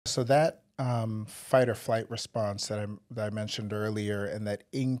So that fight or flight response that I mentioned earlier, and that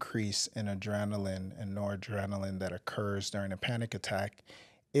increase in adrenaline and noradrenaline that occurs during a panic attack,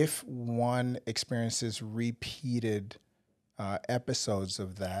 if one experiences repeated episodes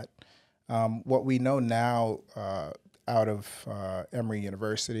of that, what we know now out of Emory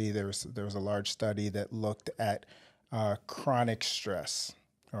University, there was a large study that looked at chronic stress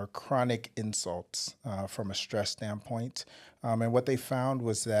or chronic insults from a stress standpoint. And what they found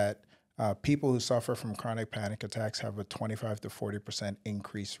was that people who suffer from chronic panic attacks have a 25 to 40%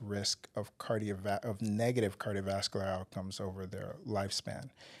 increased risk of of negative cardiovascular outcomes over their lifespan.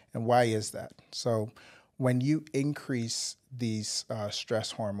 And why is that? So when you increase these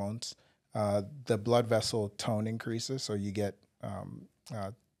stress hormones, the blood vessel tone increases, so you get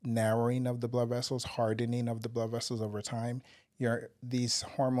narrowing of the blood vessels, hardening of the blood vessels over time. These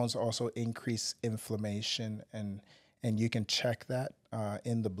hormones also increase inflammation, and you can check that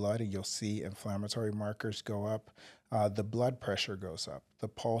in the blood, and you'll see inflammatory markers go up. The blood pressure goes up, the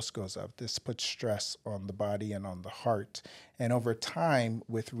pulse goes up. This puts stress on the body and on the heart. And over time,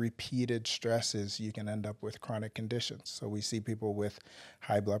 with repeated stresses, you can end up with chronic conditions. So we see people with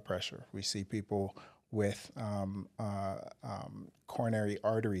high blood pressure. We see people with coronary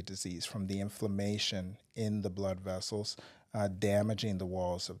artery disease from the inflammation in the blood vessels, damaging the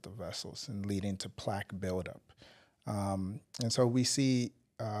walls of the vessels and leading to plaque buildup. And so we see,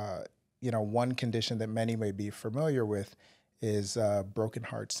 one condition that many may be familiar with is broken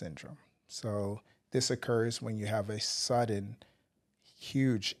heart syndrome. So this occurs when you have a sudden,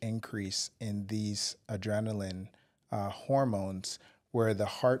 huge increase in these adrenaline hormones, where the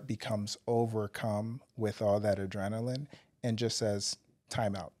heart becomes overcome with all that adrenaline and just says,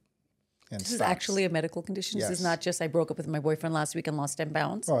 time out. This is actually a medical condition. Yes. This is not just I broke up with my boyfriend last week and lost 10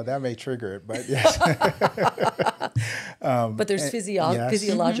 pounds. Oh, that may trigger it, but yes. But there's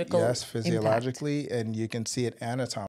physiological Yes, physiologically, and you can see it anatomically.